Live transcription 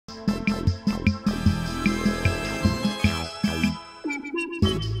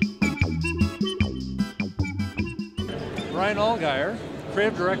Brian Allgeier,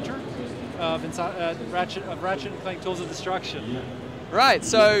 creative director of Ratchet & Clank Tools of Destruction. Right,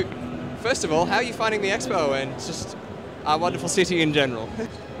 so first of all, how are you finding the expo and just our wonderful city in general?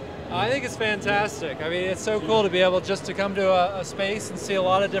 I think it's fantastic. I mean, it's so cool to be able just to come to a space and see a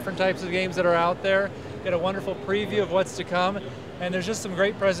lot of different types of games that are out there, get a wonderful preview of what's to come, and there's just some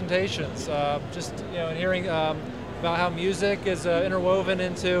great presentations. Just and hearing about how music is interwoven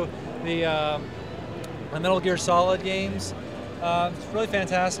into the Metal Gear Solid games. It's really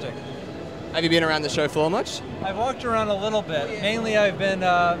fantastic. Have you been around the show floor much? I've walked around a little bit. Mainly I've been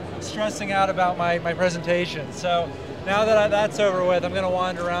stressing out about my presentation. So now that that's over with, I'm going to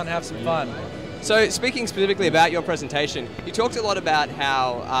wander around and have some fun. So speaking specifically about your presentation, you talked a lot about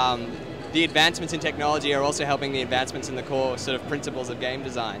how the advancements in technology are also helping the advancements in the core sort of principles of game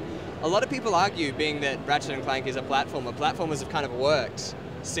design. A lot of people argue, being that Ratchet & Clank is a platformer, platformers have kind of worked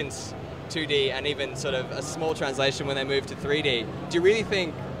since 2D and even sort of a small translation when they moved to 3D. Do you really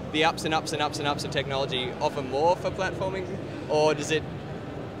think the ups and ups and ups and ups of technology offer more for platforming, or does it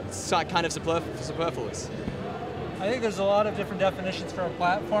kind of superfluous? I think there's a lot of different definitions for a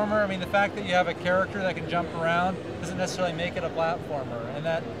platformer. I mean, the fact that you have a character that can jump around doesn't necessarily make it a platformer, and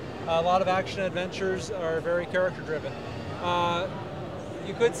that a lot of action adventures are very character driven.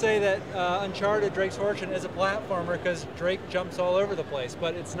 You could say that Uncharted: Drake's Fortune is a platformer because Drake jumps all over the place,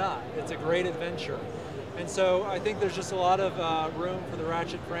 but it's not. It's a great adventure. And so I think there's just a lot of room for the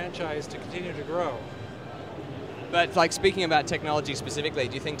Ratchet franchise to continue to grow. But like speaking about technology specifically,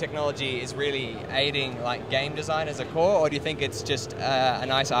 do you think technology is really aiding like game design as a core, or do you think it's just a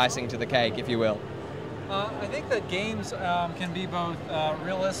nice icing to the cake, if you will? I think that games can be both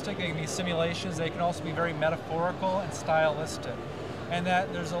realistic, they can be simulations, they can also be very metaphorical and stylistic. And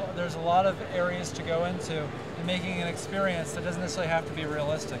that there's a lot of areas to go into in making an experience that doesn't necessarily have to be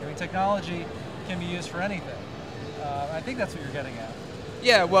realistic. I mean, technology can be used for anything. I think that's what you're getting at.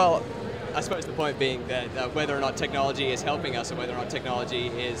 Yeah, well, I suppose the point being that whether or not technology is helping us or whether or not technology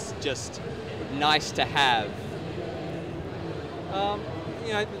is just nice to have.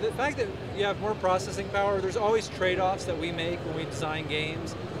 The fact that you have more processing power, there's always trade-offs that we make when we design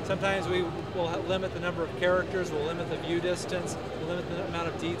games. Sometimes we will limit the number of characters, we'll limit the view distance, we'll limit the amount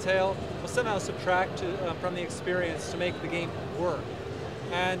of detail. We'll somehow subtract from the experience to make the game work.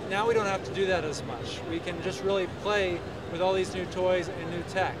 And now we don't have to do that as much. We can just really play with all these new toys and new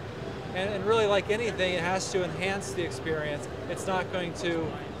tech. And really, like anything, it has to enhance the experience. It's not going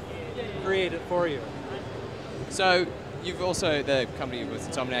to create it for you. So you've also, the company with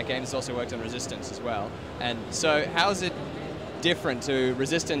Insomniac Games has also worked on Resistance as well. And so how is it different to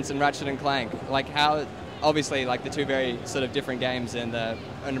Resistance and Ratchet & Clank? Like how, obviously like the two very sort of different games in a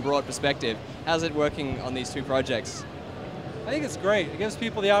broad perspective, how's it working on these two projects? I think it's great. It gives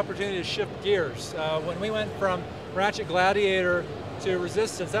people the opportunity to shift gears. When we went from Ratchet Gladiator to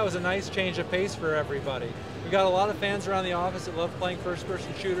Resistance, that was a nice change of pace for everybody. We got a lot of fans around the office that love playing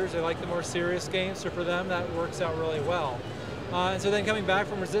first-person shooters. They like the more serious games, so for them that works out really well. And so then coming back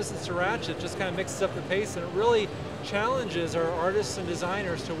from Resistance to Ratchet just kind of mixes up the pace, and it really challenges our artists and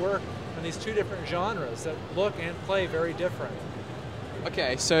designers to work on these two different genres that look and play very different.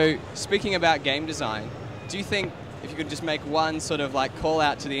 Okay, so speaking about game design, do you think if you could just make one sort of like call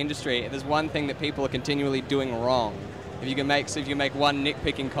out to the industry, if there's one thing that people are continually doing wrong, if you can make one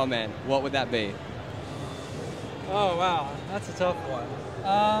nitpicking comment, what would that be? Oh wow, that's a tough one.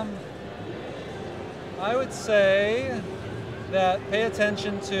 I would say that pay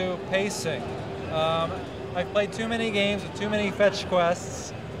attention to pacing. I've played too many games with too many fetch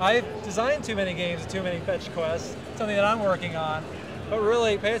quests. I've designed too many games with too many fetch quests, something that I'm working on. But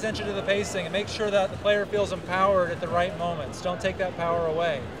really, pay attention to the pacing and make sure that the player feels empowered at the right moments. Don't take that power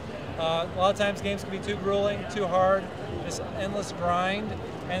away. A lot of times games can be too grueling, too hard, this endless grind,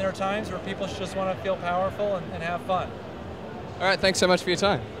 and there are times where people just want to feel powerful and have fun. All right, thanks so much for your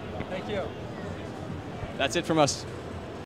time. Thank you. That's it from us.